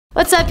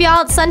What's up,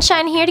 y'all? It's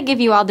Sunshine here to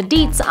give you all the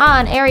deets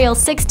on Ariel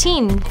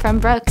 16 from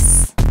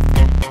Brooks.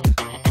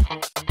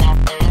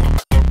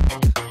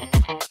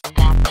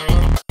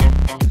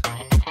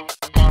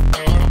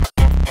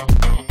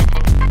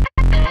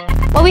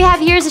 What we have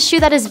here is a shoe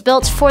that is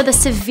built for the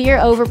severe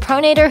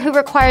overpronator who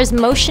requires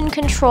motion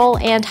control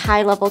and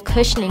high-level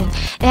cushioning.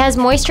 It has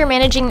moisture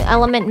managing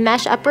element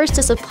mesh uppers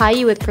to supply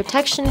you with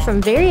protection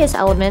from various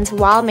elements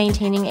while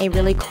maintaining a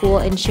really cool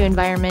in-shoe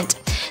environment.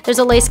 There's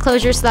a lace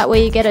closure so that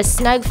way you get a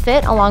snug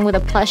fit along with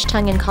a plush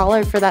tongue and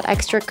collar for that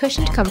extra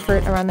cushioned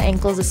comfort around the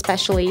ankles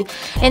especially.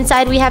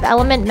 Inside we have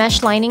element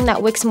mesh lining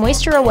that wicks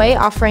moisture away,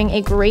 offering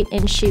a great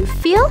in-shoe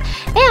feel.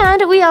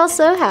 And we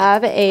also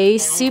have a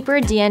super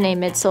DNA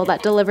midsole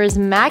that delivers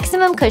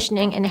maximum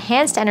cushioning,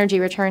 enhanced energy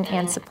return,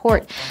 and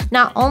support.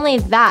 Not only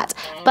that,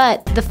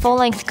 but the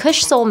full-length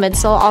Cush Sole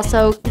midsole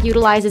also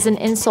utilizes an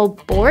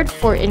insole board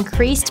for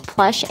increased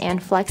plush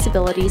and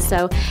flexibility.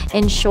 So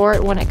in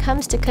short, when it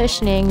comes to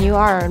cushioning, you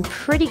are in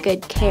pretty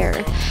good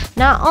care.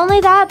 Not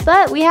only that,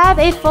 but we have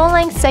a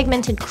full-length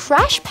segmented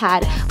crash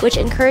pad, which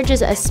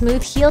encourages a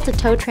smooth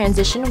heel-to-toe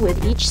transition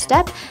with each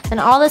step. And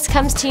all this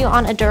comes to you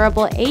on a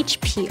durable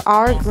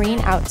HPR green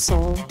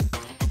outsole.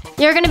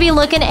 You're going to be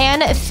looking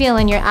and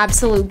feeling your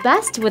absolute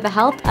best with the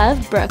help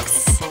of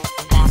Brooks.